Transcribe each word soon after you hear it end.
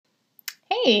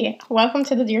Hey, welcome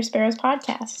to the Dear Sparrows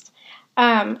podcast.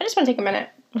 I just want to take a minute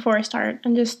before I start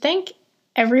and just thank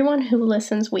everyone who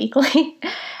listens weekly.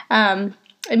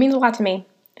 It means a lot to me,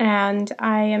 and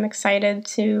I am excited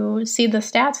to see the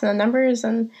stats and the numbers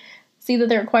and see that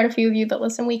there are quite a few of you that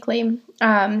listen weekly.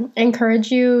 I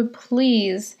encourage you,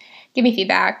 please give me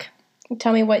feedback.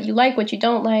 Tell me what you like, what you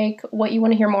don't like, what you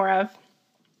want to hear more of,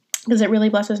 because it really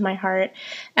blesses my heart.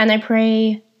 And I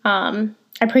pray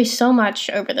so much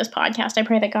over this podcast. I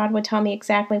pray that God would tell me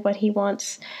exactly what He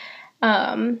wants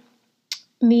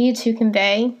me to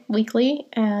convey weekly,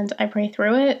 and I pray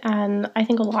through it. And I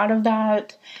think a lot of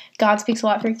that, God speaks a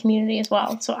lot through community as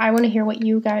well. So I want to hear what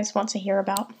you guys want to hear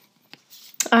about,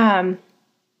 because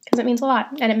it means a lot,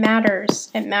 and it matters.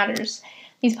 It matters.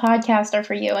 These podcasts are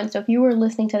for you, and so if you were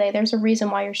listening today, there's a reason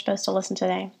why you're supposed to listen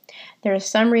today. There is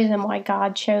some reason why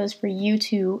God chose for you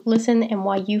to listen and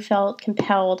why you felt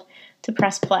compelled to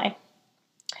press play.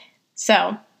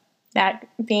 So, that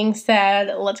being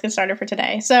said, let's get started for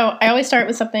today. So, I always start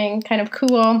with something kind of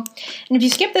cool, and if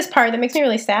you skip this part, that makes me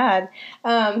really sad.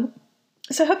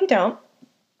 So I hope you don't.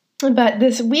 But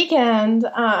this weekend,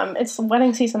 it's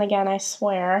wedding season again, I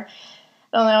swear.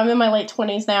 I don't know, I'm in my late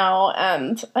 20s now,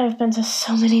 and I've been to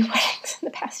so many weddings in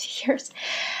the past few years.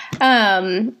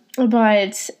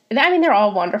 But, I mean, they're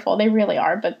all wonderful. They really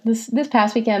are. But this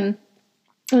past weekend,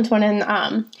 I went to one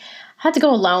and had to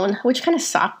go alone, which kind of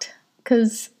sucked,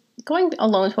 because going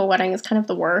alone to a wedding is kind of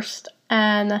the worst.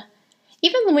 And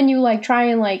even when you, try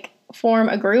and, form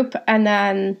a group, and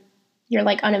then you're,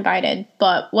 uninvited,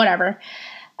 but whatever.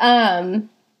 I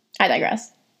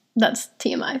digress. That's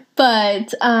TMI.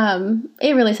 But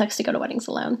it really sucks to go to weddings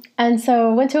alone. And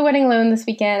so went to a wedding alone this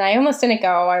weekend. I almost didn't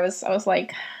go. I was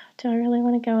like, do I really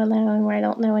want to go alone where I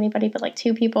don't know anybody but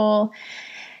 2 people?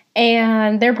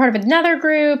 And they're part of another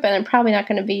group, and I'm probably not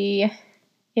going to be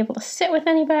able to sit with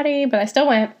anybody, but I still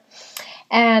went.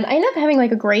 And I ended up having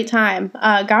a great time.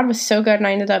 God was so good, and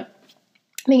I ended up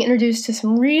being introduced to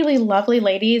some really lovely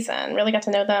ladies and really got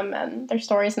to know them and their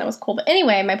stories, and it was cool. But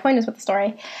anyway, my point is with the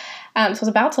story. So I was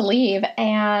about to leave,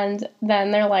 and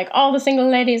then they're like, all the single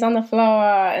ladies on the floor.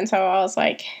 And so I was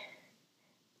like,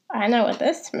 I know what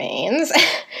this means.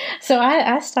 So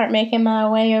I start making my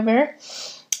way over,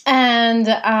 and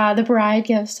the bride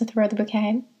goes to throw the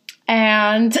bouquet,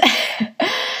 and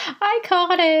I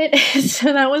caught it.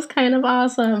 So that was kind of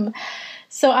awesome.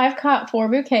 So I've caught 4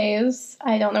 bouquets.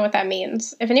 I don't know what that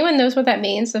means. If anyone knows what that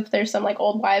means, if there's some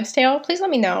old wives' tale, please let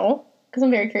me know, because I'm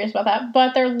very curious about that.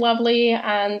 But they're lovely,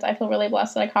 and I feel really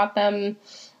blessed that I caught them.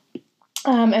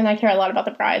 And I care a lot about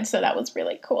the bride, so that was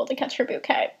really cool to catch her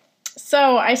bouquet.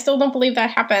 So I still don't believe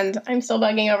that happened. I'm still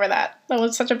bugging over that. That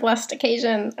was such a blessed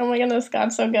occasion. Oh my goodness,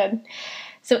 God's so good.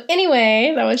 So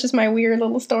anyway, that was just my weird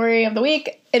little story of the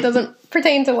week. It doesn't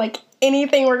pertain to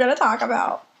anything we're going to talk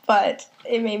about, but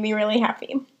it made me really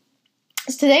happy.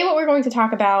 So today what we're going to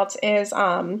talk about is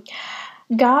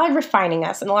God refining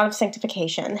us and a lot of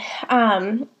sanctification.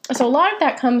 So a lot of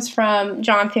that comes from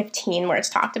John 15, where it's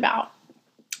talked about.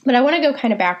 But I want to go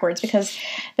kind of backwards, because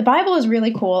the Bible is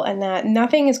really cool and that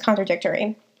nothing is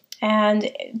contradictory.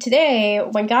 And today,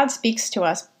 when God speaks to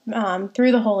us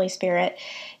through the Holy Spirit,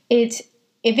 if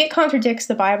it contradicts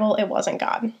the Bible, it wasn't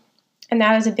God. And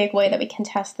that is a big way that we can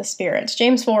test the spirits.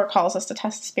 James 4 calls us to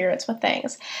test the spirits with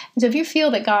things. And so if you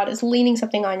feel that God is leaning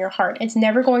something on your heart, it's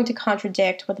never going to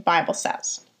contradict what the Bible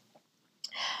says.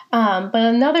 But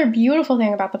another beautiful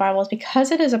thing about the Bible is,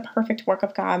 because it is a perfect work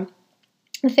of God,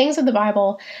 the things of the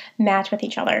Bible match with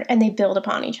each other, and they build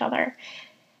upon each other.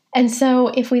 And so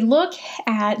if we look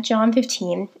at John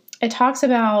 15, it talks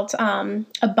about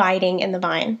abiding in the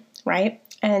vine, right?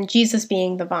 And Jesus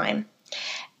being the vine.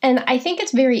 And I think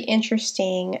it's very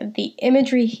interesting, the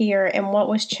imagery here and what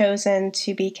was chosen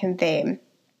to be conveyed,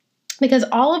 because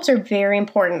olives are very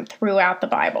important throughout the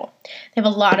Bible. They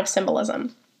have a lot of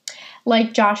symbolism.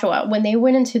 Like Joshua, when they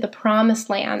went into the promised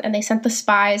land and they sent the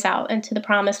spies out into the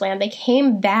promised land, they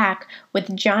came back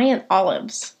with giant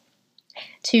olives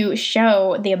to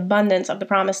show the abundance of the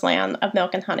promised land of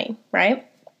milk and honey, right?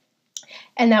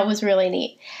 And that was really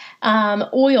neat.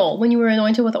 Oil, when you were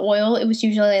anointed with oil, it was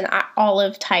usually an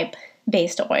olive type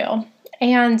based oil.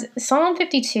 And Psalm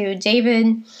 52,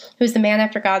 David, who's the man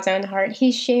after God's own heart,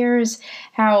 he shares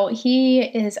how he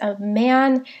is a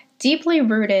man deeply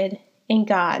rooted in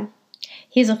God.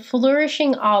 He's a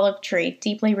flourishing olive tree,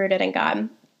 deeply rooted in God.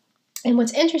 And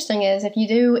what's interesting is, if you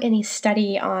do any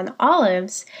study on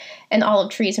olives, and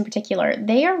olive trees in particular,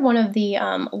 they are one of the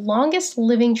longest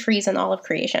living trees in all of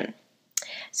creation.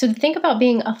 So think about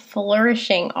being a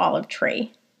flourishing olive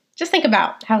tree. Just think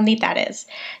about how neat that is.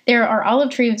 There are olive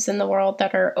trees in the world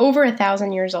that are over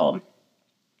 1,000 years old.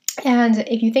 And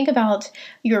if you think about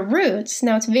your roots,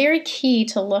 now it's very key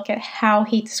to look at how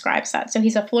he describes that. So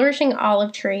he's a flourishing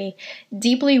olive tree,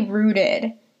 deeply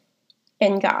rooted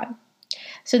in God.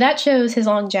 So that shows his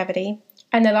longevity,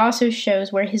 and that also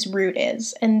shows where his root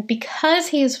is. And because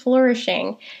he is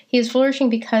flourishing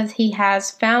because he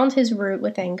has found his root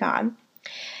within God.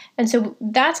 And so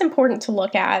that's important to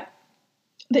look at,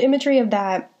 the imagery of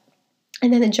that.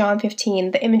 And then in John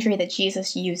 15, the imagery that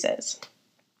Jesus uses.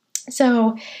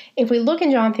 So if we look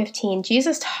in John 15,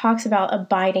 Jesus talks about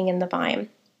abiding in the vine,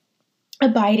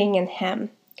 abiding in him.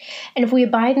 And if we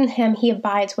abide in him, he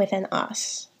abides within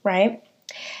us, right?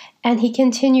 And he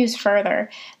continues further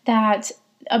that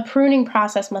a pruning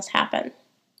process must happen.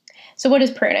 So what is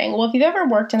pruning? Well, if you've ever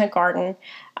worked in a garden,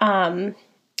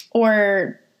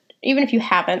 or even if you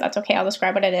haven't, that's okay, I'll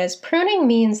describe what it is. Pruning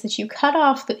means that you cut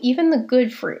off even the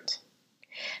good fruit.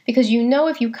 Because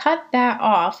if you cut that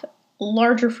off,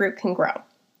 larger fruit can grow.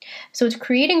 So it's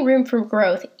creating room for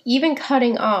growth, even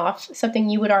cutting off something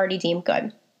you would already deem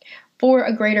good for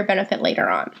a greater benefit later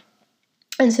on.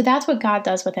 And so that's what God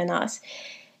does within us.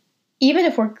 Even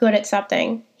if we're good at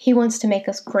something, he wants to make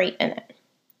us great in it.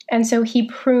 And so he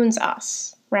prunes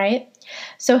us, right?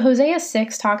 So Hosea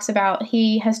 6 talks about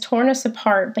he has torn us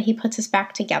apart, but he puts us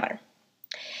back together.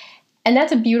 And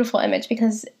that's a beautiful image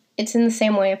because it's in the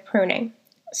same way of pruning.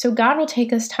 So God will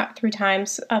take us through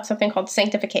times of something called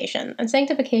sanctification. And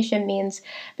sanctification means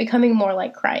becoming more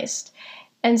like Christ.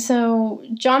 And so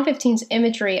John 15's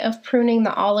imagery of pruning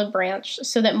the olive branch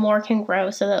so that more can grow,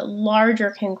 so that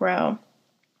larger can grow,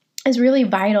 is really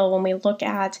vital when we look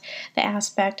at the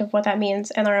aspect of what that means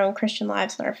in our own Christian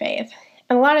lives and our faith.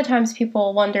 And a lot of times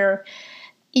people wonder,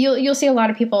 you'll see a lot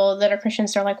of people that are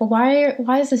Christians, they're like, well,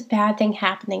 why is this bad thing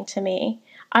happening to me?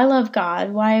 I love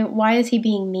God. Why is he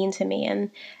being mean to me?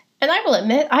 And I will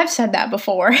admit, I've said that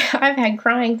before. I've had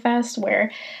crying fest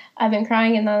where I've been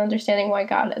crying and not understanding why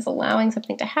God is allowing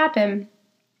something to happen.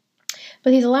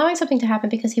 But he's allowing something to happen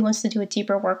because he wants to do a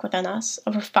deeper work within us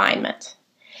of refinement.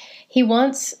 He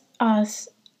wants us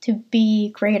to be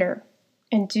greater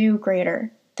and do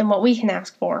greater than what we can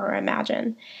ask for or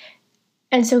imagine.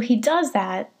 And so he does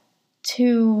that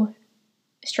to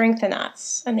strengthen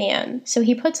us in the end. So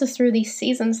he puts us through these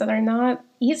seasons that are not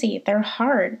easy. They're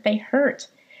hard. They hurt.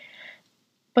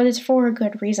 But it's for a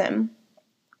good reason.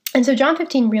 And so John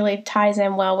 15 really ties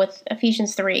in well with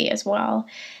Ephesians 3 as well.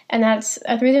 And that's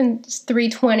Ephesians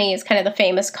 3:20 is kind of the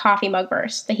famous coffee mug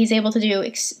verse that he's able to do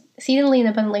exceedingly and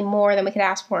abundantly more than we could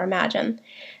ask for or imagine.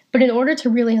 But in order to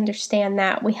really understand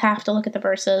that, we have to look at the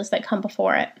verses that come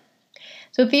before it.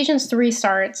 So Ephesians 3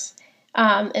 starts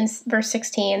in verse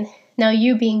 16. Now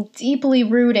you, being deeply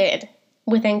rooted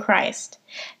within Christ,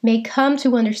 may come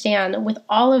to understand with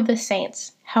all of the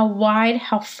saints how wide,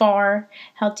 how far,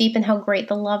 how deep, and how great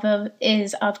the love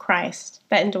is of Christ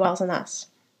that indwells in us,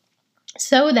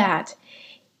 so that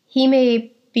he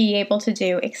may be able to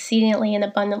do exceedingly and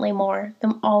abundantly more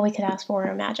than all we could ask for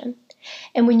or imagine.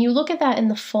 And when you look at that in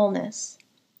the fullness,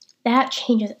 that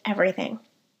changes everything.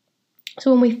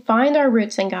 So when we find our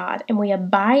roots in God and we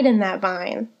abide in that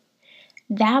vine,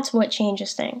 that's what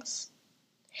changes things.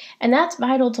 And that's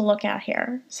vital to look at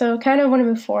here. So kind of want to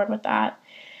move forward with that.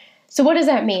 So what does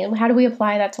that mean? How do we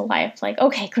apply that to life? Like,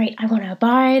 okay, great, I want to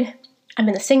abide. I'm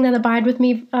going to sing that Abide With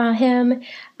Me hymn.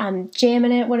 I'm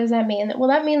jamming it. What does that mean? Well,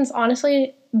 that means,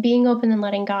 honestly, being open and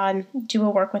letting God do a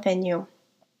work within you.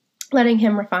 Letting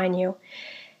him refine you.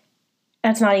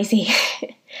 That's not easy.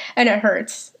 And it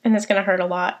hurts. And it's going to hurt a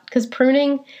lot. Because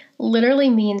pruning literally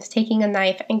means taking a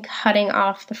knife and cutting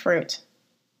off the fruit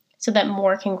so that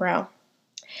more can grow.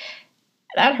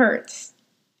 That hurts.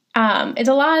 It's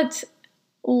a lot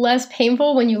less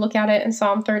painful when you look at it in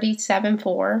Psalm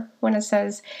 37:4, when it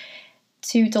says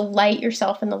to delight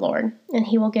yourself in the Lord, and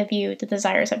he will give you the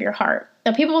desires of your heart.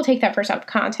 Now, people will take that verse out of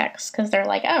context because they're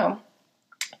like, oh,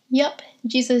 yep,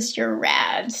 Jesus, you're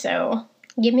rad, so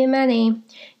give me money,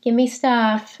 give me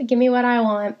stuff, give me what I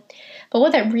want. But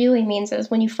what that really means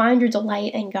is when you find your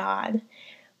delight in God,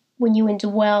 when you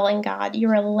indwell in God,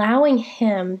 you're allowing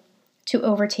him to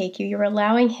overtake you. You're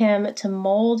allowing him to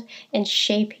mold and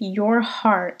shape your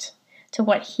heart to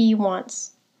what he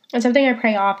wants. And something I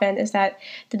pray often is that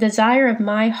the desire of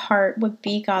my heart would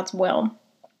be God's will,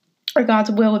 or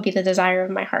God's will would be the desire of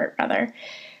my heart, rather,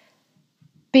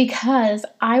 because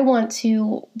I want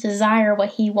to desire what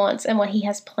he wants and what he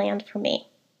has planned for me.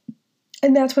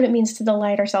 And that's what it means to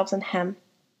delight ourselves in him.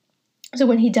 So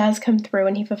when he does come through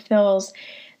and he fulfills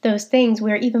those things,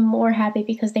 we're even more happy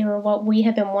because they were what we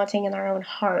have been wanting in our own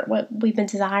heart, what we've been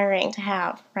desiring to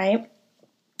have, right?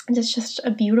 And it's just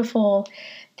a beautiful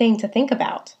thing to think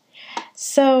about.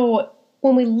 So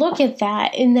when we look at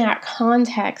that in that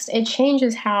context, it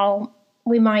changes how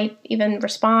we might even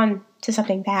respond to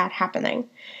something bad happening.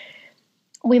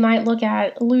 We might look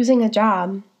at losing a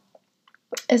job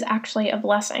as actually a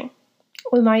blessing.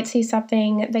 We might see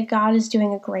something that God is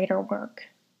doing a greater work,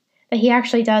 that he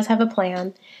actually does have a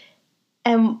plan,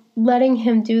 and letting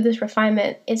him do this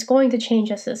refinement, it's going to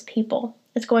change us as people.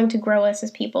 It's going to grow us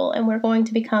as people, and we're going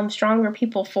to become stronger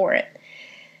people for it.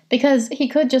 Because he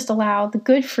could just allow the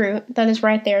good fruit that is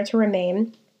right there to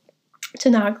remain, to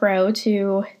not grow,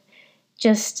 to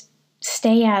just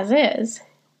stay as is.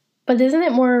 But isn't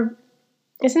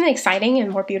it exciting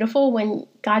and more beautiful when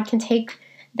God can take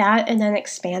that and then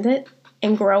expand it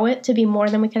and grow it to be more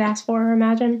than we could ask for or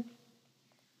imagine?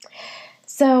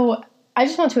 So I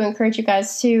just want to encourage you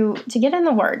guys to get in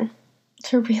the Word,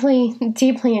 to really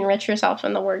deeply enrich yourself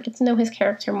in the Word, get to know his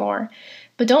character more.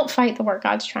 But don't fight the work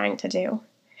God's trying to do.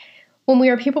 When we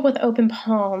are people with open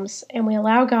palms and we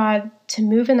allow God to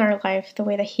move in our life the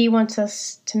way that he wants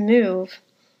us to move,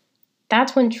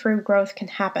 that's when true growth can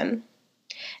happen.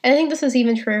 And I think this is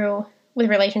even true with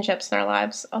relationships in our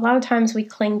lives. A lot of times we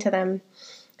cling to them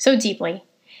so deeply, and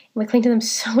we cling to them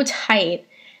so tight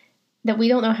that we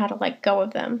don't know how to let go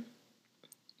of them.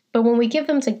 But when we give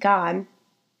them to God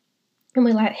and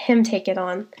we let him take it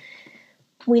on,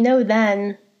 we know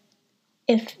then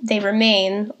if they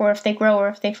remain, or if they grow, or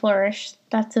if they flourish,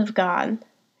 that's of God.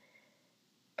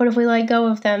 But if we let go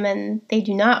of them and they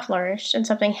do not flourish and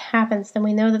something happens, then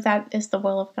we know that that is the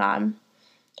will of God. And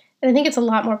I think it's a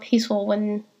lot more peaceful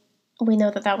when we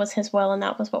know that that was his will and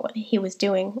that was what he was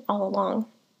doing all along.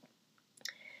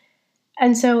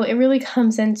 And so it really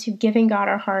comes into giving God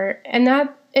our heart, and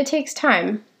that it takes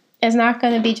time. It's not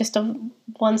going to be just a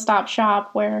one-stop shop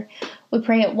where we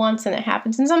pray it once and it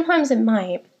happens, and sometimes it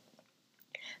might.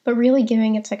 But really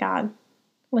giving it to God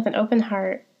with an open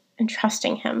heart and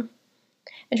trusting him.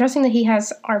 And trusting that he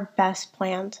has our best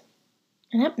planned.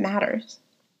 And that matters.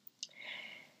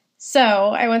 So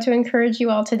I want to encourage you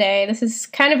all today. This is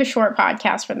kind of a short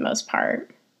podcast for the most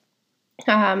part.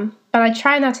 But I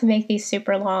try not to make these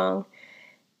super long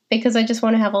because I just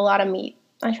want to have a lot of meat.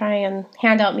 I try and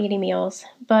hand out meaty meals.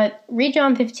 But read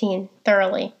John 15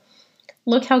 thoroughly.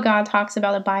 Look how God talks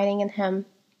about abiding in him,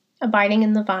 abiding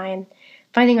in the vine,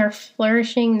 finding our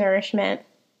flourishing nourishment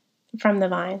from the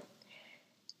vine.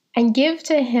 And give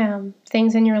to him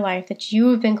things in your life that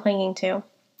you have been clinging to,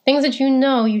 things that you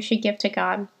know you should give to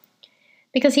God.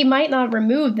 Because he might not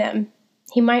remove them,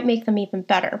 he might make them even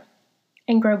better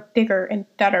and grow bigger and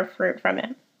better fruit from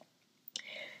it.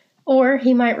 Or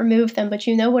he might remove them, but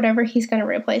you know whatever he's going to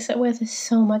replace it with is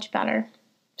so much better,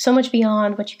 so much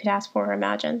beyond what you could ask for or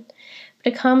imagine.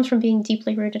 But it comes from being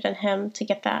deeply rooted in him to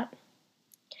get that.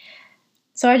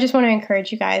 So I just want to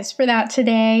encourage you guys for that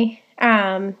today.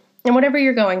 And whatever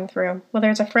you're going through, whether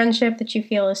it's a friendship that you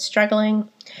feel is struggling,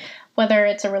 whether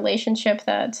it's a relationship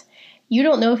that you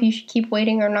don't know if you should keep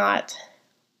waiting or not,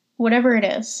 whatever it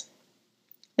is,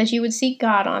 that you would seek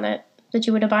God on it, that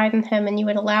you would abide in him, and you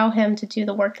would allow him to do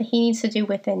the work that he needs to do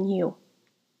within you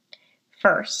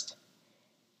first.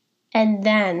 And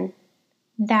then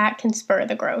that can spur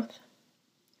the growth,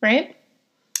 right?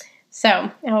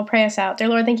 So I will pray us out. Dear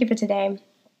Lord, thank you for today.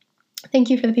 Thank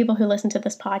you for the people who listen to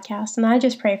this podcast, and I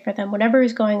just pray for them, whatever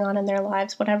is going on in their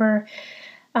lives, whatever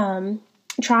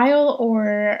trial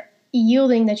or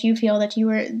yielding that you feel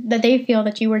that they feel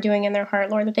that you were doing in their heart,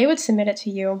 Lord, that they would submit it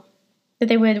to you, that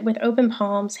they would, with open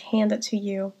palms, hand it to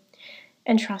you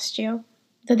and trust you,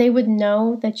 that they would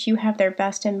know that you have their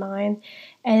best in mind,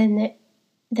 and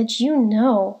that you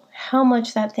know how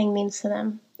much that thing means to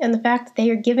them. And the fact that they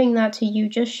are giving that to you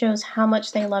just shows how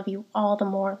much they love you all the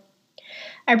more.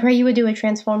 I pray you would do a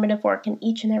transformative work in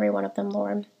each and every one of them,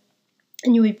 Lord,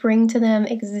 and you would bring to them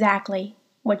exactly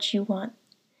what you want.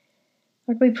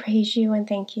 Lord, we praise you and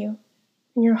thank you.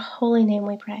 In your holy name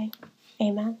we pray.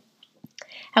 Amen.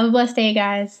 Have a blessed day,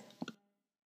 guys.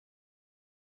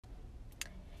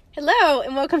 Hello,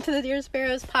 and welcome to the Dear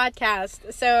Sparrows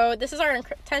podcast. So this is our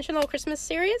intentional Christmas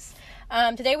series.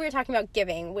 Today we were talking about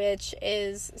giving, which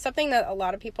is something that a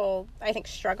lot of people, I think,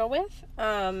 struggle with.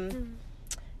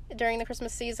 During the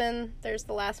Christmas season, there's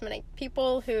the last minute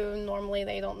people who normally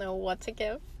they don't know what to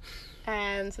give.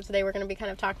 And so today we're going to be kind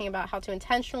of talking about how to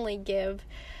intentionally give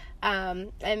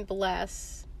and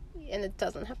bless, and it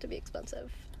doesn't have to be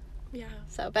expensive. Yeah.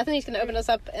 So Bethany's going to open us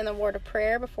up in a word of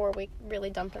prayer before we really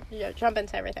jump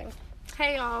into everything.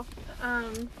 Hey, y'all.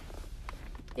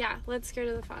 Let's go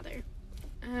to the Father.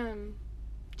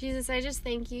 Jesus, I just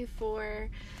thank you for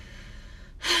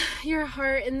your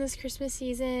heart in this Christmas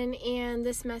season and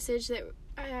this message that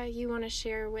you want to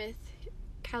share with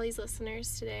Kelly's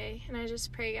listeners today. And I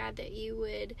just pray, God, that you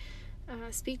would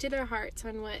speak to their hearts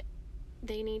on what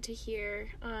they need to hear,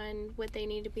 on what they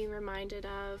need to be reminded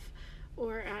of,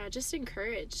 or just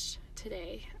encouraged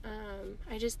today.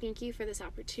 I just thank you for this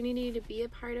opportunity to be a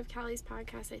part of Kelly's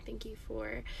podcast. I thank you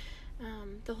for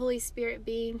the Holy Spirit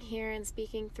being here and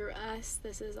speaking through us.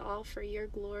 This is all for your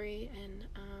glory, and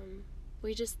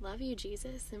we just love you,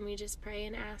 Jesus, and we just pray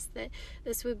and ask that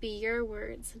this would be your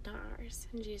words, not ours.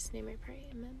 In Jesus' name I pray,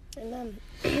 amen.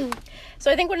 Amen. So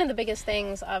I think one of the biggest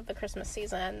things of the Christmas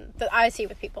season that I see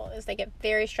with people is they get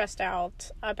very stressed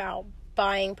out about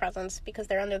buying presents because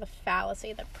they're under the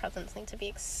fallacy that presents need to be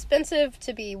expensive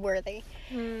to be worthy.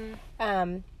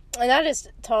 And that is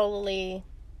totally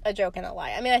a joke and a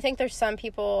lie. I mean, I think there's some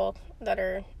people that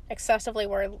are excessively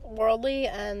worldly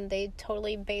and they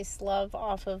totally base love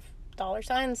off of dollar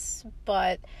signs,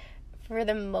 but for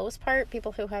the most part,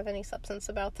 people who have any substance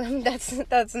about them,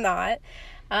 that's not.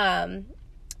 And,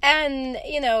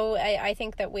 you know, I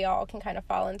think that we all can kind of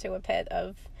fall into a pit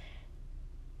of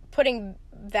putting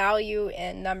value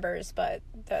in numbers, but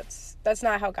that's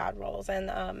not how God rolls. And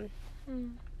I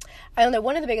don't know,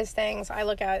 one of the biggest things I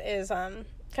look at is kind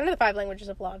of the 5 languages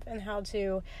of love and how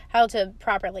to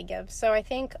properly give. So I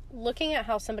think looking at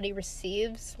how somebody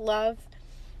receives love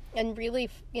and really,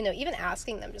 you know, even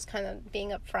asking them, just kind of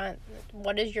being upfront,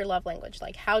 what is your love language?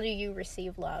 Like, how do you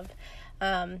receive love?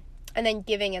 And then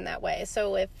giving in that way.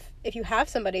 So if you have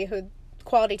somebody who,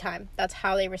 quality time, that's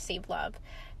how they receive love,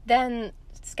 then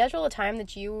schedule a time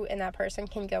that you and that person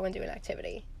can go and do an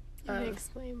activity. Can you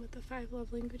explain what the 5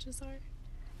 love languages are?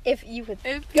 If you would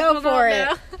go for it.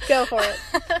 Go for it.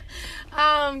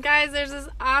 Guys, there's this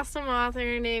awesome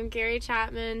author named Gary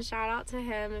Chapman. Shout out to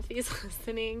him if he's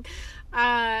listening.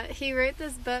 He wrote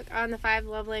this book on the 5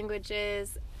 love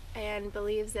languages and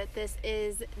believes that this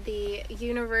is the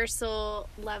universal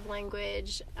love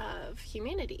language of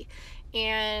humanity.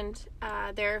 And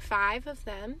there are 5 of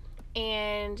them.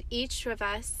 And each of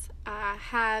us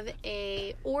have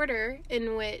a order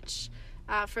in which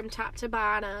from top to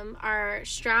bottom, our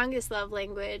strongest love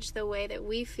language, the way that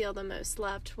we feel the most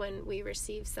loved when we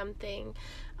receive something,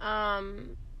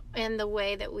 and the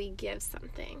way that we give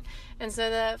something. And so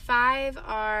the 5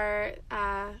 are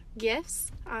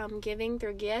gifts, giving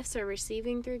through gifts or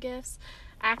receiving through gifts,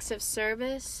 acts of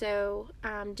service, so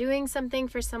doing something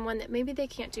for someone that maybe they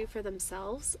can't do for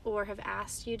themselves or have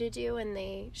asked you to do, and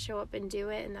they show up and do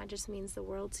it, and that just means the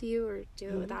world to you, or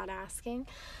do it without asking.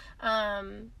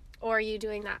 Or you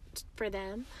doing that for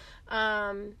them.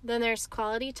 Then there's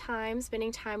quality time,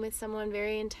 spending time with someone,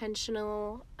 very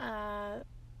intentional.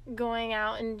 Going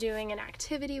out and doing an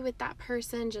activity with that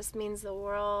person just means the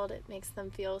world. It makes them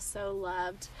feel so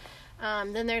loved.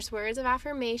 Then there's words of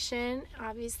affirmation,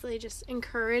 obviously just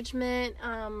encouragement.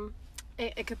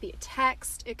 It could be a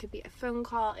text, it could be a phone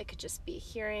call, it could just be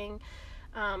hearing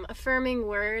affirming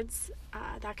words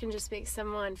that can just make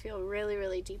someone feel really,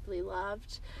 really deeply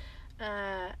loved.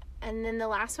 And then the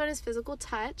last one is physical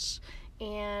touch,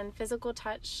 and physical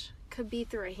touch could be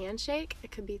through a handshake,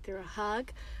 it could be through a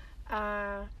hug,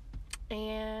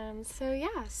 and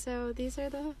so these are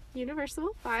the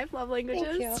universal 5 love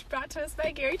languages brought to us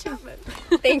by Gary Chapman.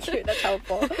 Thank you, that's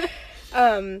helpful.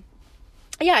 I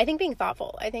think being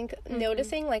thoughtful, I think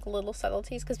noticing like little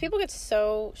subtleties, because people get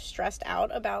so stressed out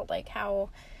about like how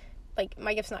like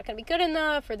my gift's not going to be good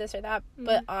enough or this or that,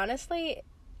 but honestly,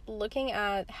 looking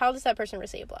at how does that person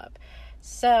receive love.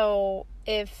 So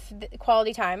if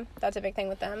quality time, that's a big thing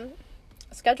with them,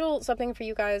 schedule something for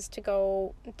you guys to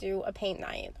go do a paint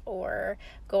night or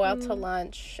go out to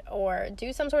lunch or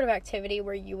do some sort of activity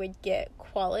where you would get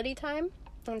quality time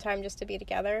and time just to be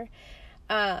together.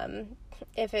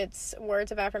 If it's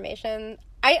words of affirmation,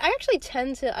 I actually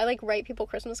I like write people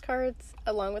Christmas cards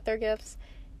along with their gifts,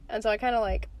 and so I kind of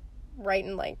like write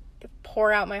and like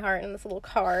pour out my heart in this little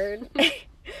card.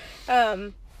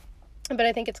 But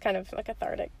I think it's kind of like a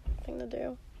cathartic thing to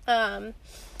do.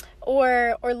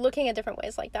 Or looking at different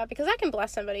ways like that, because that can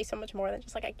bless somebody so much more than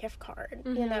just like a gift card,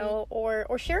 you know,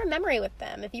 or share a memory with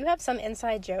them. If you have some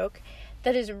inside joke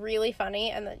that is really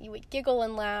funny and that you would giggle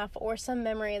and laugh, or some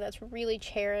memory that's really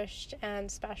cherished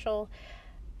and special,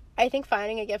 I think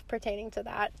finding a gift pertaining to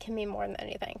that can mean more than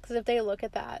anything. Because if they look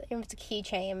at that, if it's a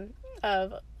keychain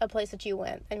of a place that you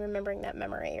went and remembering that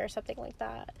memory or something like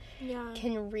that,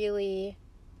 can really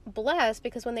bless,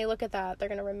 because when they look at that, they're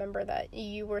going to remember that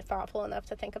you were thoughtful enough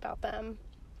to think about them.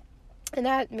 And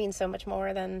that means so much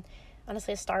more than,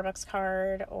 honestly, a Starbucks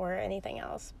card or anything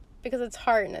else, because it's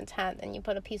heart and intent, and you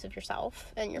put a piece of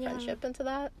yourself and your friendship into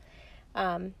that,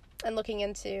 and looking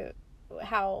into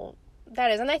how that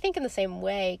is. And I think in the same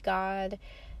way, God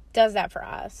does that for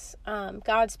us.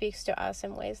 God speaks to us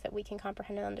in ways that we can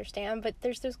comprehend and understand, but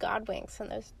there's those God winks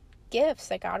and those gifts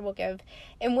that God will give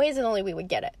in ways that only we would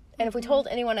get it. And if we told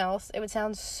anyone else, it would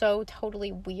sound so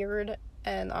totally weird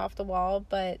and off the wall,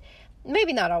 but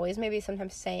maybe not always. Maybe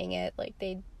sometimes saying it, like,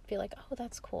 they'd be like, oh,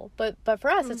 that's cool. But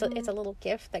for us, it's a little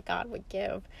gift that God would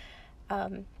give.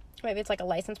 Maybe it's like a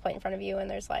license plate in front of you and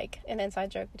there's like an inside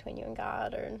joke between you and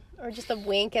God, or just a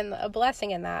wink and a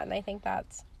blessing in that. And I think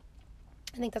that's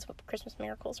what Christmas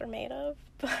miracles are made of.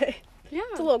 But Yeah.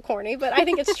 it's a little corny, but I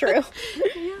think it's true.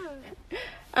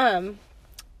 Yeah.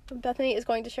 Bethany is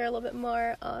going to share a little bit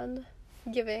more on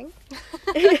giving.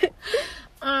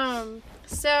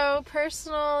 So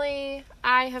personally,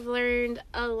 I have learned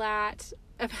a lot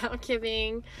about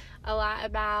giving, a lot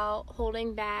about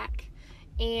holding back,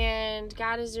 and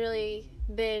God has really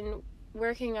been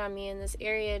working on me in this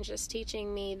area and just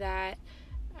teaching me that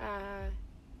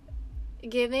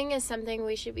giving is something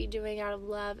we should be doing out of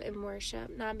love and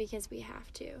worship, not because we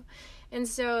have to. And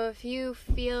so if you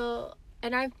feel,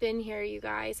 and I've been here, you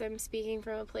guys, I'm speaking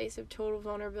from a place of total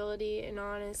vulnerability and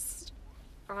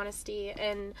honesty,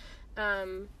 and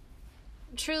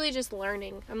truly just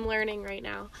learning. I'm learning right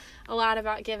now a lot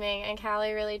about giving, and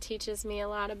Callie really teaches me a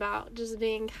lot about just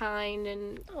being kind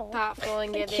and thoughtful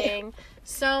and giving.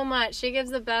 So much. She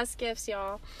gives the best gifts,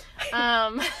 y'all.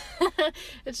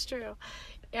 It's true.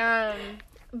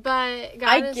 But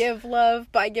God give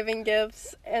love by giving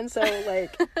gifts, and so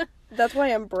like that's why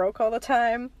I'm broke all the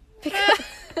time.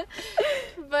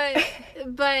 but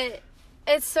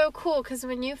it's so cool because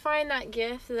when you find that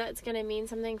gift that's going to mean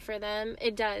something for them,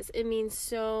 it does. It means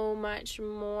so much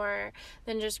more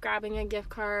than just grabbing a gift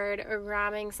card or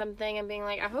grabbing something and being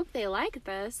like, I hope they like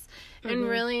this, and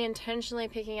really intentionally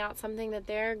picking out something that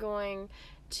they're going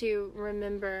to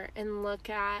remember and look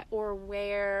at or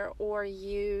wear or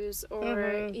use, or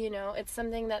it's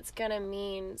something that's going to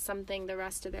mean something the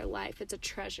rest of their life. It's a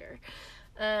treasure.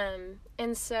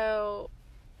 And so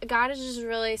God has just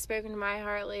really spoken to my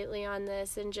heart lately on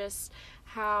this, and just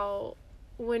how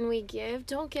when we give,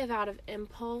 don't give out of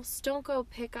impulse. Don't go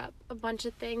pick up a bunch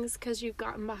of things because you've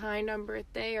gotten behind on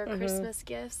birthday or Christmas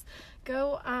gifts.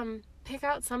 Go pick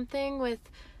out something with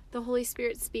the Holy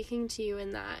Spirit speaking to you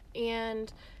in that.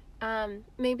 And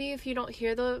maybe if you don't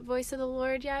hear the voice of the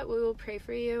Lord yet, we will pray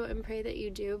for you and pray that you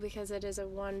do, because it is a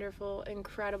wonderful,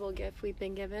 incredible gift we've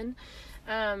been given.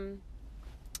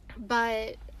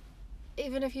 But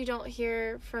even if you don't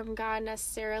hear from God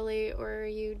necessarily, or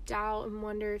you doubt and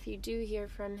wonder if you do hear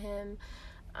from Him,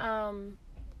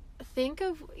 think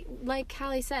of, like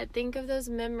Callie said, think of those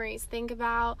memories. Think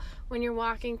about when you're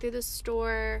walking through the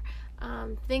store.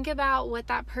 Think about what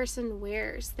that person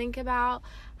wears. Think about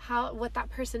what that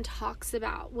person talks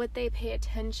about, what they pay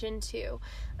attention to.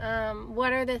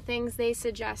 What are the things they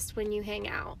suggest when you hang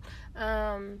out?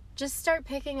 Just start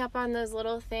picking up on those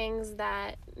little things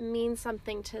that mean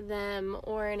something to them,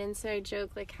 or an inside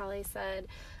joke, like Callie said,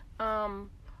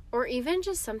 or even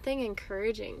just something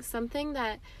encouraging, something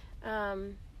that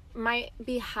might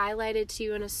be highlighted to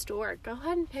you in a store. Go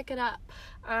ahead and pick it up.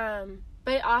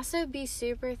 But also be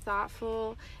super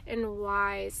thoughtful and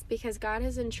wise, because God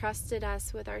has entrusted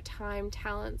us with our time,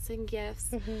 talents, and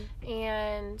gifts.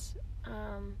 And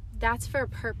that's for a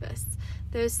purpose.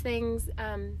 Those things,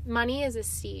 money is a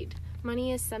seed.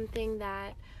 Money is something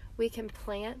that we can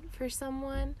plant for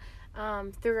someone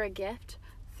through a gift,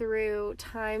 through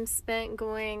time spent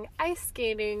going ice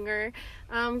skating, or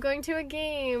going to a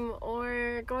game,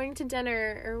 or going to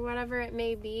dinner, or whatever it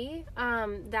may be.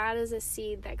 That is a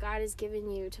seed that God has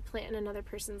given you to plant in another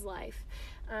person's life.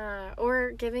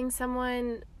 Or giving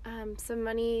someone some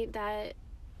money that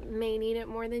may need it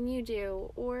more than you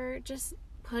do, or just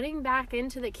putting back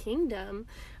into the kingdom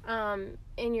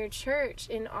in your church,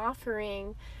 in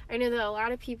offering. I know that a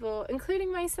lot of people,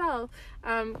 including myself,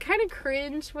 kind of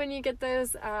cringe when you get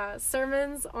those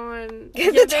sermons on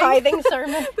The tithing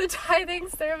sermon. The tithing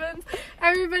sermons.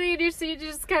 Everybody in your seat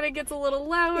just kind of gets a little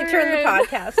lower. You turn the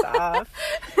podcast off.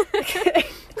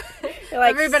 You're like,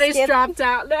 everybody's skip. dropped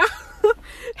out now.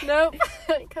 Nope.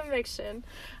 Conviction.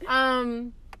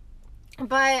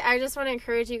 But I just want to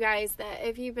encourage you guys that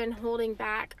if you've been holding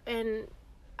back, and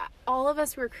all of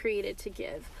us were created to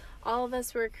give. All of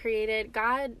us were created.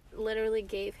 God literally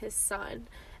gave His Son,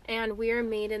 and we are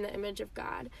made in the image of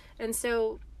God. And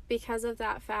so because of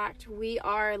that fact, we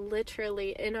are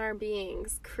literally in our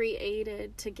beings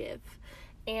created to give.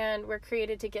 And we're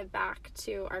created to give back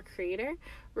to our Creator.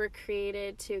 We're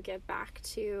created to give back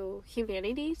to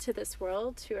humanity, to this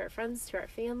world, to our friends, to our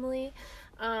family,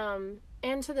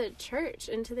 and to the church,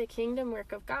 and to the kingdom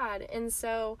work of God. And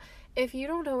so if you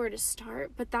don't know where to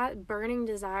start, but that burning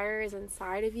desire is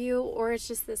inside of you, or it's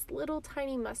just this little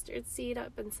tiny mustard seed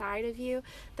up inside of you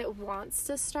that wants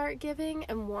to start giving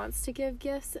and wants to give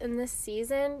gifts in this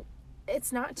season,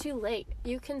 it's not too late.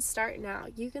 You can start now.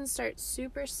 You can start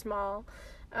super small.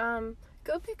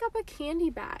 Go pick up a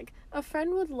candy bag. A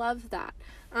friend would love that.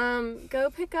 Go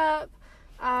pick up,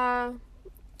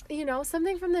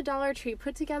 something from the Dollar Tree.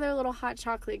 Put together a little hot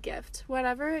chocolate gift.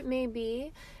 Whatever it may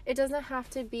be. It doesn't have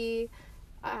to be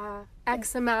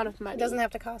X amount of money. It doesn't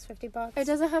have to cost $50. It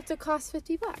doesn't have to cost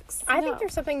 $50. I think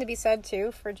there's something to be said,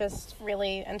 too, for just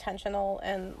really intentional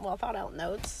and well-thought-out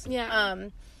notes. Yeah.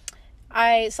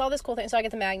 I saw this cool thing. So I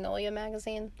get the Magnolia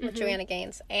magazine with Joanna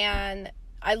Gaines, and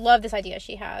I love this idea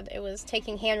she had. It was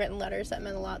taking handwritten letters that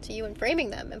meant a lot to you and framing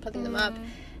them and putting them up.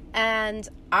 And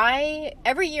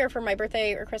every year for my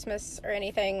birthday or Christmas or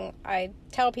anything, I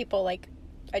tell people, like,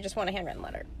 I just want a handwritten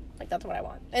letter. Like, that's what I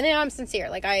want. And then I'm sincere.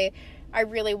 Like, I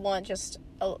really want just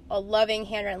a loving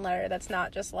handwritten letter that's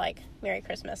not just, like, Merry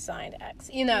Christmas signed X.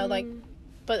 Like,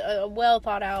 but a well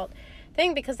thought out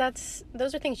thing, because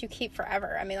those are things you keep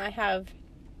forever. I mean, I have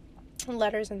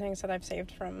letters and things that I've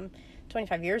saved from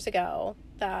 25 years ago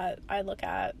that I look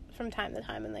at from time to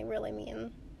time, and they really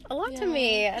mean a lot to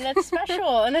me, and it's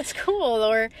special and it's cool.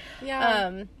 Or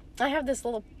I have this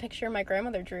little picture my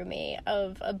grandmother drew me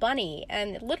of a bunny,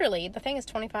 and literally the thing is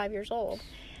 25 years old.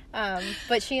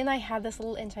 But she and I had this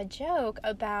little inside joke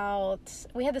about,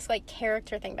 we had this like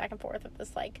character thing back and forth of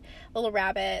this like little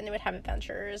rabbit, and they would have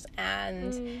adventures,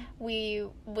 and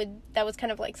that was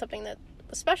kind of like something that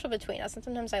was special between us. And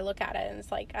sometimes I look at it and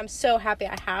it's like, I'm so happy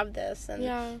I have this,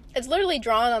 and it's literally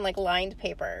drawn on like lined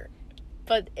paper,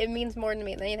 but it means more to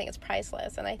me than anything. It's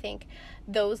priceless. And I think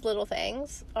those little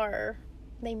things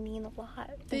they mean a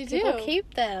lot. They people do.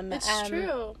 Keep them. It's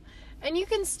true. And you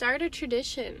can start a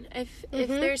tradition. If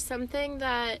there's something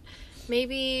that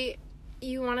maybe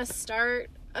you want to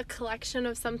start a collection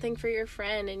of something for your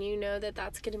friend, and you know that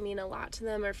that's going to mean a lot to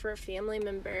them, or for a family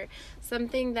member,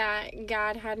 something that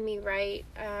God had me write.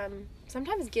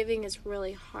 Sometimes giving is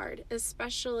really hard,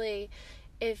 especially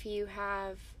if you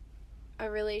have a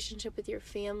relationship with your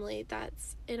family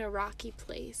that's in a rocky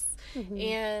place.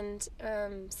 And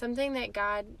something that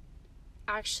God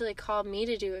actually called me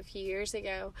to do a few years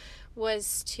ago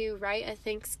was to write a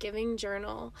Thanksgiving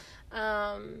journal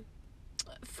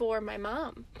for my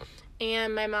mom.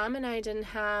 And my mom and I didn't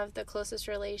have the closest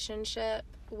relationship.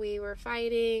 We were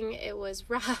fighting. It was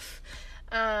rough.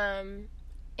 And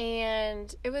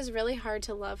it was really hard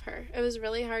to love her. It was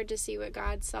really hard to see what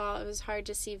God saw. It was hard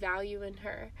to see value in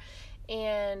her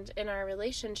and in our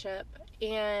relationship.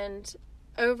 And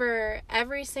over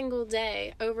every single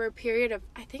day, over a period of,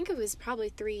 I think it was probably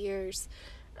 3 years,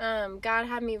 God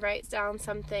had me write down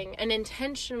something and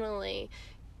intentionally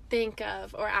think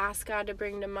of or ask God to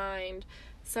bring to mind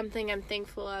something I'm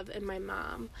thankful of in my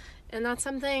mom. And that's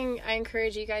something I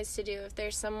encourage you guys to do. If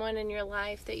there's someone in your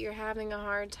life that you're having a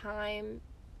hard time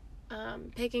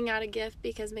picking out a gift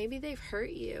because maybe they've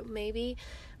hurt you, maybe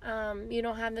you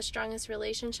don't have the strongest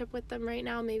relationship with them right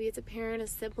now, maybe it's a parent, a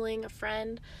sibling, a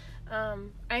friend,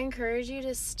 I encourage you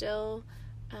to still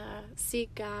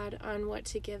seek God on what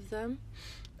to give them.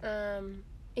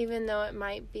 Even though it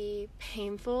might be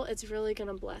painful, it's really going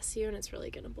to bless you, and it's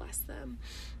really going to bless them.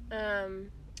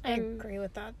 I agree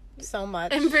with that so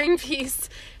much. And bring peace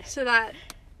to that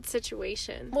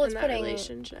situation. Well, it's that putting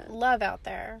relationship. Love out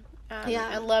there.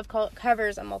 And love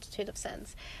covers a multitude of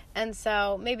sins. And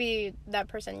so maybe that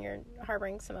person, you're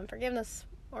harboring some unforgiveness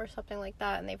or something like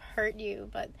that, and they've hurt you,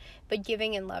 but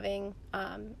giving and loving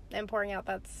and pouring out,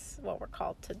 that's what we're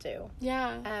called to do.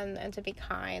 Yeah. And to be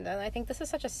kind. And I think this is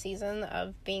such a season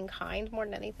of being kind more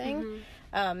than anything.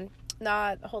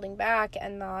 Not holding back,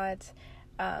 and not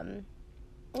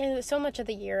so much of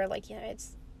the year, like,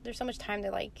 there's so much time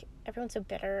to, like, everyone's so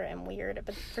bitter and weird,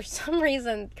 but for some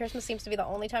reason Christmas seems to be the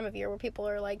only time of year where people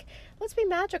are like, let's be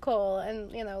magical,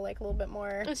 and like a little bit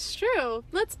more, it's true,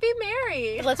 let's be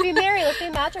merry, let's be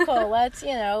magical, let's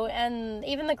and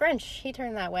even the Grinch, he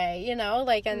turned that way,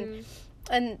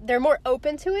 and they're more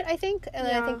open to it, I think. And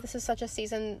I think this is such a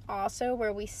season also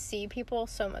where we see people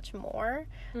so much more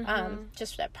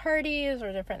just at parties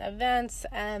or different events.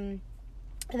 I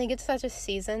think it's such a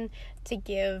season to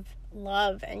give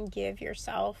love and give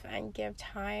yourself and give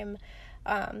time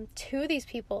to these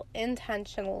people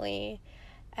intentionally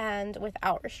and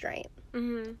without restraint.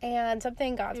 And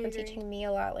something God's been teaching me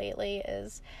a lot lately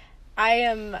is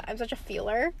I'm such a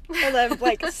feeler, and I'm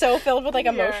like so filled with like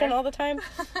emotion all the time.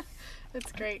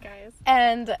 It's great, guys.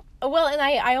 And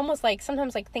I almost like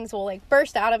sometimes like things will like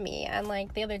burst out of me, and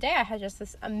like the other day I had just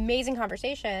this amazing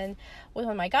conversation with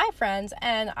one of my guy friends,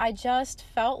 and I just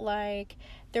felt like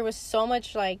there was so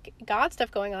much like God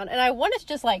stuff going on, and I wanted to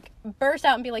just like burst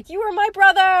out and be like, "You are my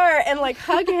brother," and like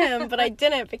hug him, but I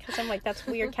didn't because I'm like, that's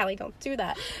weird, Callie, don't do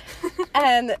that.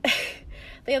 And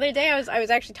the other day I was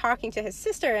actually talking to his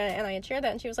sister, and I had shared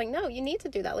that, and she was like, no, you need to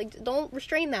do that. Like, don't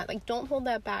restrain that. Like, don't hold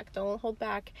that back. Don't hold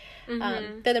back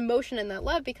that emotion and that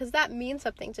love, because that means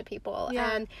something to people.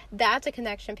 Yeah. And that's a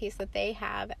connection piece that they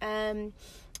have. And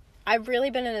I've really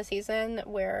been in a season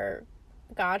where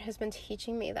God has been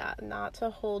teaching me that, not to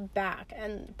hold back.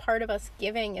 And part of us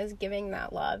giving is giving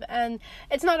that love. And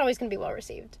it's not always going to be well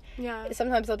received. Yeah.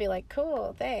 Sometimes they'll be like,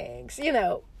 cool, thanks, you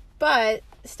know. But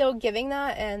still giving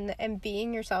that and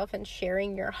being yourself and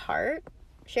sharing your heart.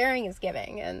 Sharing is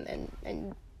giving,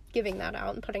 and giving that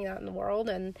out and putting that in the world.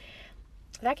 And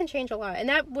that can change a lot. And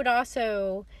that would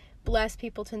also bless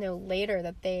people to know later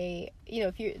that they, you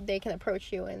know, they can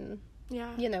approach you and,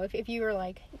 you know, if you were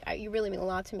like, you really mean a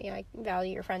lot to me, I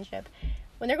value your friendship.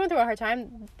 When they're going through a hard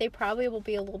time, they probably will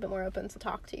be a little bit more open to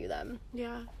talk to you then.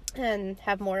 Yeah. And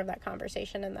have more of that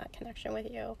conversation and that connection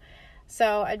with you.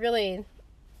 So I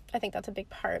think that's a big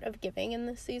part of giving in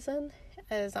this season,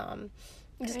 is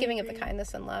just giving of the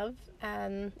kindness and love,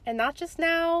 and not just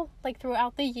now, like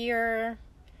throughout the year,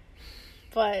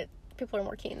 but people are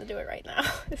more keen to do it right now.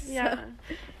 So. Yeah.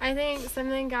 I think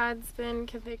something God's been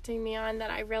convicting me on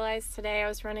that I realized today, I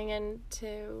was running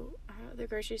into the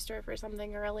grocery store for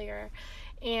something earlier,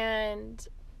 and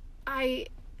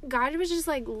God was just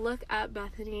like, look up,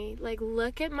 Bethany. Like,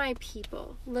 look at my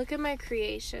people. Look at my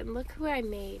creation. Look who I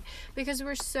made. Because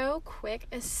we're so quick,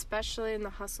 especially in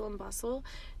the hustle and bustle,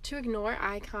 to ignore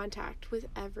eye contact with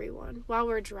everyone. While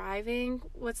we're driving,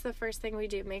 what's the first thing we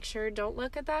do? Make sure don't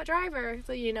look at that driver,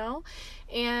 you know?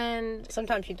 And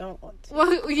sometimes you don't want to. Well,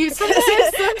 sometimes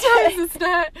it's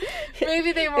not.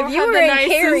 Maybe they won't have the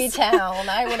nicest. If you were in Carytown,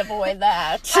 I would avoid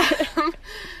that.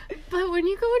 But when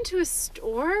you go into a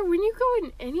store, when you go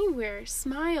in anywhere,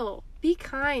 smile, be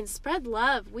kind, spread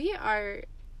love. We are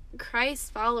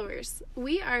Christ followers.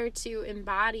 We are to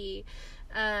embody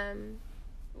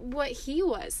what he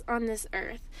was on this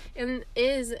earth, and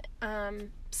is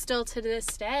still to this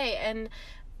day. And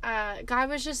God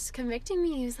was just convicting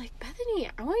me. He was like, Bethany,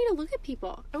 I want you to look at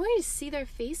people. I want you to see their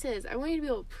faces. I want you to be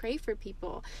able to pray for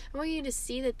people. I want you to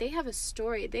see that they have a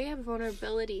story. They have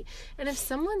vulnerability. And if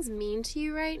someone's mean to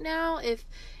you right now, if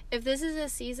this is a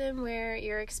season where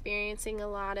you're experiencing a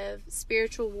lot of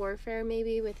spiritual warfare,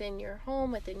 maybe within your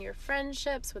home, within your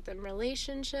friendships, within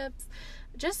relationships,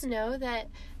 just know that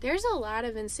there's a lot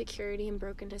of insecurity and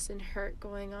brokenness and hurt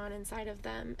going on inside of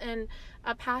them. And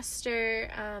a pastor,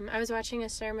 I was watching a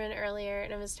sermon earlier,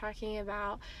 and it was talking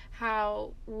about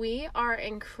how we are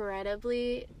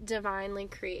incredibly divinely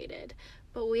created,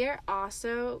 but we are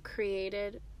also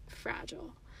created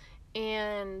fragile.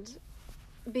 And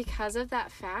because of that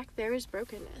fact, there is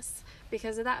brokenness.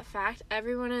 Because of that fact,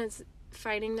 everyone is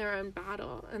fighting their own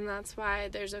battle, and that's why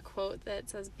there's a quote that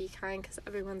says, be kind, because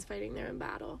everyone's fighting their own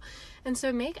battle. And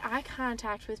so make eye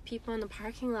contact with people in the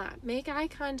parking lot. Make eye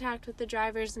contact with the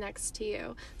drivers next to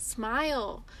you.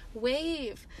 Smile,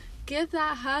 wave, give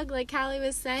that hug like Callie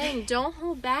was saying. Don't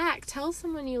hold back. Tell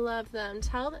someone you love them.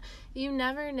 You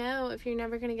never know if you're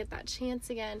never going to get that chance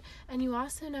again, and you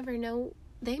also never know,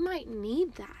 they might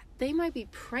need that. They might be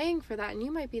praying for that, and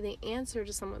you might be the answer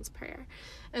to someone's prayer.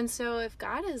 And so if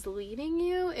God is leading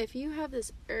you, if you have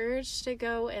this urge to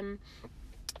go and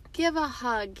give a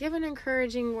hug, give an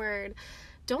encouraging word,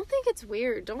 don't think it's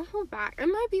weird. Don't hold back. It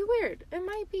might be weird. It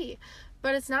might be.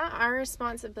 But it's not our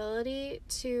responsibility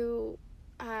to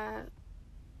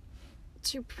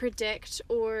predict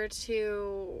or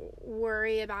to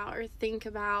worry about or think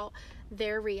about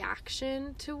their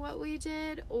reaction to what we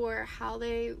did or how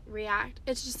they react.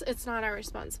 It's not our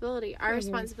responsibility. Our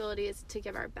responsibility is to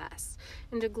give our best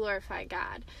and to glorify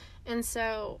God. And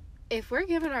so if we're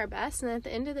giving our best, and at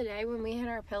the end of the day, when we hit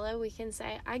our pillow, we can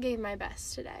say, I gave my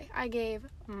best today. I gave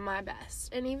my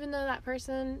best. And even though that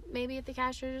person maybe at the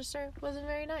cash register wasn't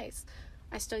very nice,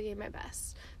 I still gave my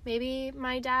best. Maybe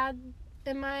my dad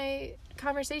and my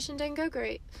conversation didn't go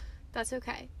great. That's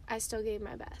okay. I still gave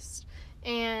my best.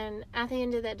 And at the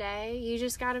end of the day, you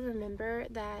just got to remember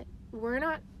that we're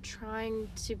not trying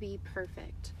to be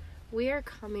perfect. We are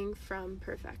coming from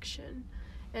perfection.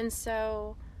 And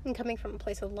so... And coming from a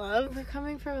place of love. We're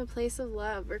coming from a place of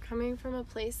love. We're coming from a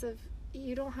place of,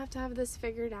 you don't have to have this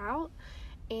figured out.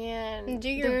 And do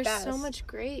your there's best. so much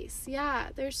grace. Yeah,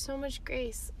 there's so much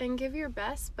grace. And give your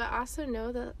best, but also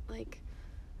know that, like,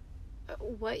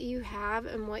 what you have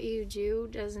and what you do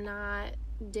does not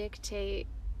dictate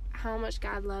how much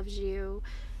God loves you.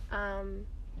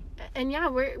 And yeah,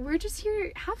 we're just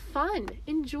here. Have fun.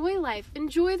 Enjoy life.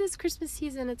 Enjoy this Christmas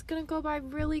season. It's going to go by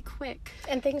really quick.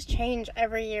 And things change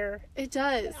every year. It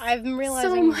does. I'm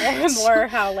realizing more and more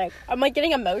how, like, I'm, like,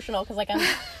 getting emotional because, like,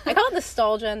 I call it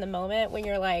nostalgia in the moment when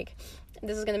you're, like,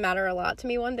 this is going to matter a lot to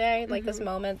me one day. Like, this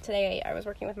moment today, I was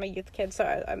working with my youth kids,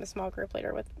 so I'm a small group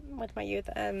leader with my youth,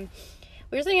 and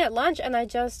we were sitting at lunch, and I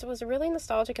just was really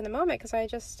nostalgic in the moment because I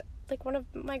just, like, one of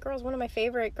my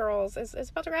favorite girls is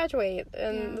about to graduate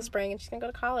in the spring, and she's going to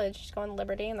go to college. She's going to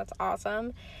Liberty, and that's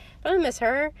awesome. But I'm going to miss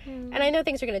her, and I know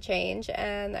things are going to change,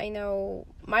 and I know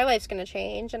my life's going to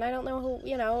change, and I don't know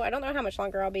I don't know how much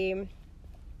longer I'll be,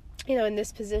 in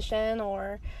this position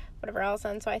or whatever else.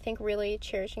 And so I think really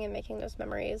cherishing and making those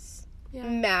memories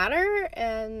matter,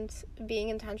 and being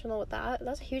intentional with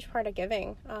that's a huge part of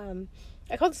giving.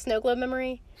 I call it the snow globe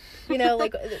memory,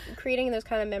 like creating those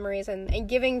kind of memories and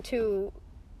giving to,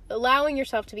 allowing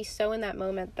yourself to be so in that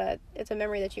moment that it's a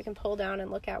memory that you can pull down and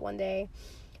look at one day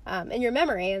in your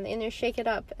memory and you shake it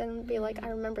up and be like, I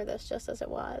remember this just as it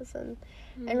was, and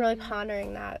really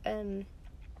pondering that and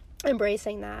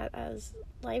embracing that as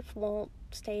life won't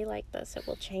stay like this. It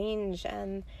will change,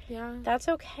 and that's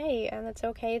okay. And it's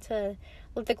okay to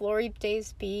let the glory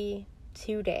days be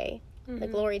today, the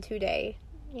glory today,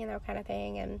 kind of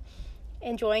thing, and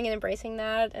enjoying and embracing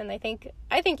that. And I think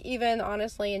even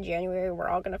honestly in January we're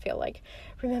all gonna feel like,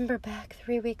 remember back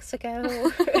 3 weeks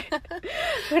ago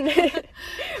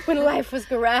when life was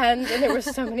grand and there were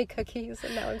so many cookies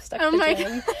and now I'm stuck at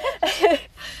the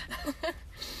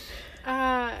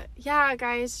gym. Yeah,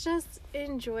 guys, just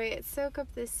enjoy it. Soak up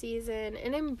this season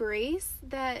and embrace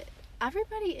that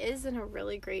everybody is in a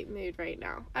really great mood right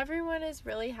now. Everyone is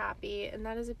really happy, and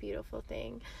that is a beautiful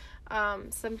thing.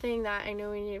 Something that I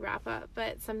know we need to wrap up,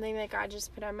 but something that God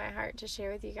just put on my heart to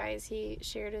share with you guys. He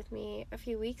shared with me a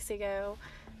few weeks ago,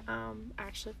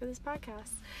 actually for this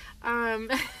podcast,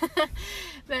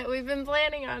 that we've been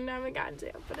planning on and haven't gotten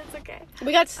to, but it's okay.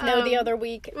 We got snow the other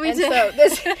week, we and did. So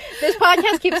this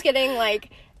podcast keeps getting,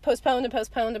 like, postponed and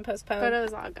postponed and postponed. But it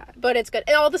was all good. But it's good.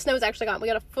 And all the snow is actually gone. We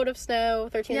got a foot of snow,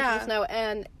 13 inches Yeah. of snow,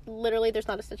 and literally there's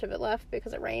not a stitch of it left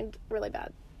because it rained really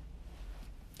bad.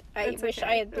 I It's wish okay.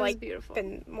 I had, It was like, beautiful.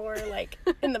 been more, like,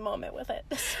 in the moment with it.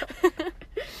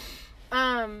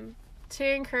 To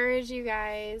encourage you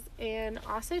guys and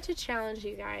also to challenge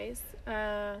you guys.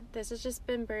 This has just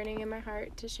been burning in my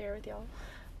heart to share with y'all.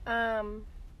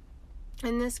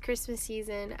 In this Christmas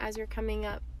season, as you're coming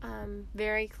up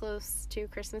very close to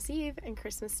Christmas Eve and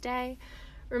Christmas Day,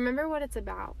 remember what it's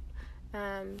about.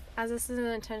 As this is an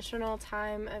intentional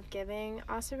time of giving,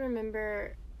 also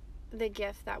remember the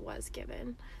gift that was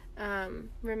given.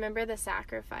 Remember the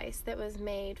sacrifice that was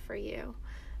made for you.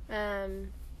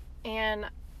 And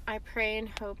I pray and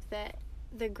hope that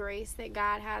the grace that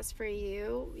God has for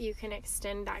you, you can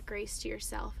extend that grace to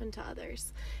yourself and to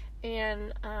others,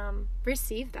 and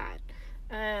receive that.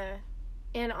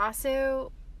 And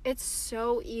also, it's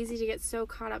so easy to get so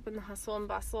caught up in the hustle and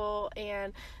bustle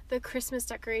and the Christmas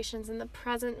decorations and the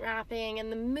present wrapping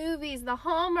and the movies, the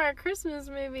Hallmark Christmas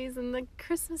movies and the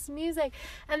Christmas music.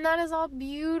 And that is all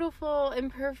beautiful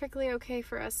and perfectly okay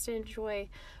for us to enjoy.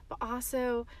 But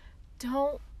also,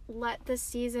 don't let the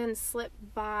season slip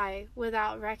by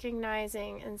without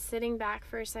recognizing and sitting back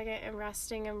for a second and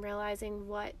resting and realizing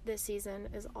what this season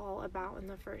is all about in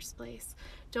the first place.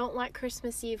 Don't let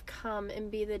Christmas Eve come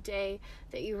and be the day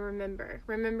that you remember.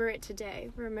 Remember it today.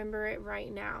 Remember it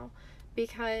right now,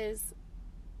 because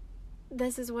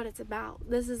this is what it's about.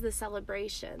 This is the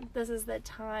celebration. This is the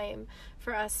time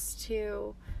for us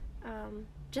to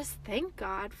just thank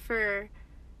God for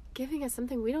giving us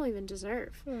something we don't even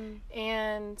deserve.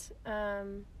 And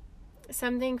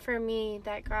something for me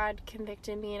that God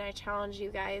convicted me, and I challenge you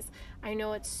guys. I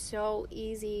know it's so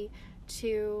easy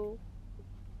to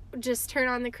just turn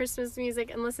on the Christmas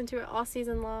music and listen to it all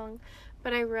season long,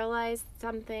 but I realized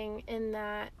something in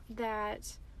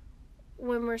that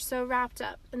when we're so wrapped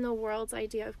up in the world's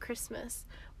idea of Christmas,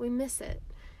 we miss it,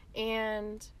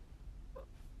 and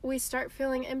we start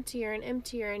feeling emptier and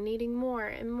emptier and needing more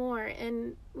and more,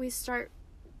 and we start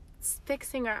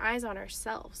fixing our eyes on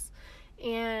ourselves.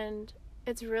 And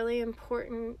it's really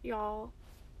important, y'all,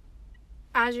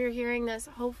 as you're hearing this,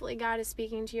 hopefully God is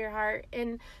speaking to your heart,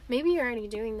 and maybe you're already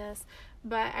doing this,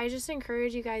 But I just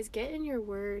encourage you guys, get in your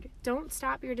word. Don't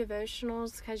stop your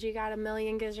devotionals because you got a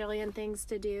million gazillion things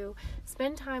to do.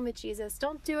 Spend time with Jesus.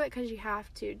 Don't do it because you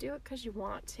have to. Do it because you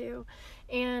want to.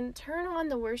 And turn on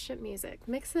the worship music.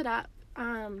 Mix it up.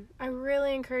 I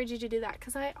really encourage you to do that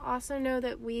because I also know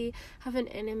that we have an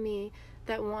enemy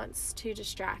that wants to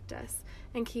distract us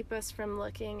and keep us from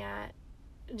looking at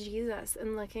Jesus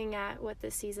and looking at what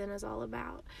this season is all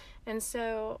about. And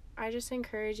so I just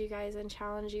encourage you guys and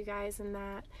challenge you guys in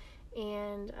that.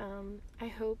 And I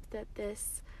hope that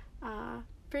this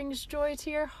brings joy to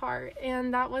your heart.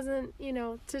 And that wasn't,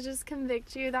 to just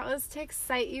convict you. That was to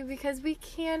excite you because we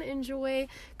can enjoy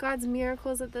God's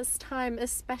miracles at this time,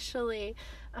 especially.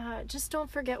 Just don't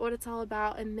forget what it's all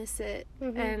about and miss it.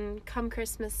 Mm-hmm. And come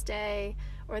Christmas Day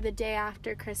or the day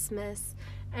after Christmas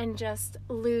and just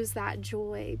lose that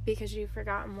joy because you've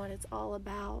forgotten what it's all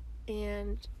about.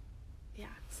 And yeah,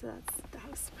 so that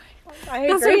was I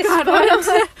agree. That's what God wanted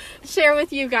to share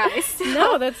with you guys.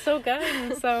 No, that's so good.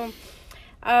 And so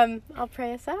I'll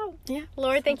pray us out. Yeah.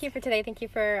 Lord, thank you for today. Thank you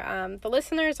for the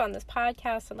listeners on this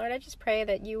podcast. And Lord, I just pray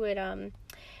that you would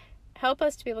help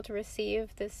us to be able to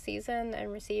receive this season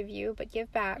and receive you, but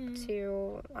give back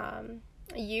to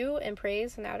you in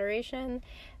praise and adoration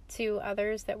to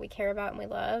others that we care about and we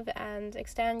love, and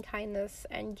extend kindness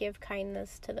and give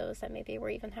kindness to those that maybe we're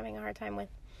even having a hard time with.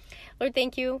 Lord,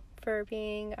 thank you for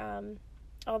being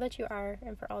all that you are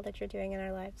and for all that you're doing in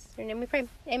our lives. In your name we pray.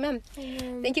 Amen.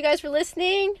 Amen. Thank you guys for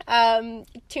listening.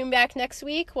 Tune back next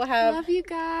week. We'll have love you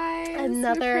guys.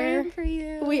 We're praying for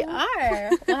you. We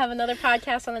are. We'll have another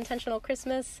podcast on Intentional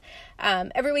Christmas.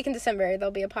 Every week in December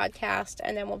there'll be a podcast,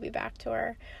 and then we'll be back to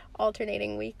our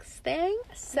alternating weeks thing.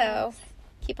 So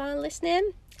keep on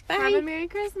listening. Bye. Have a Merry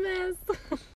Christmas.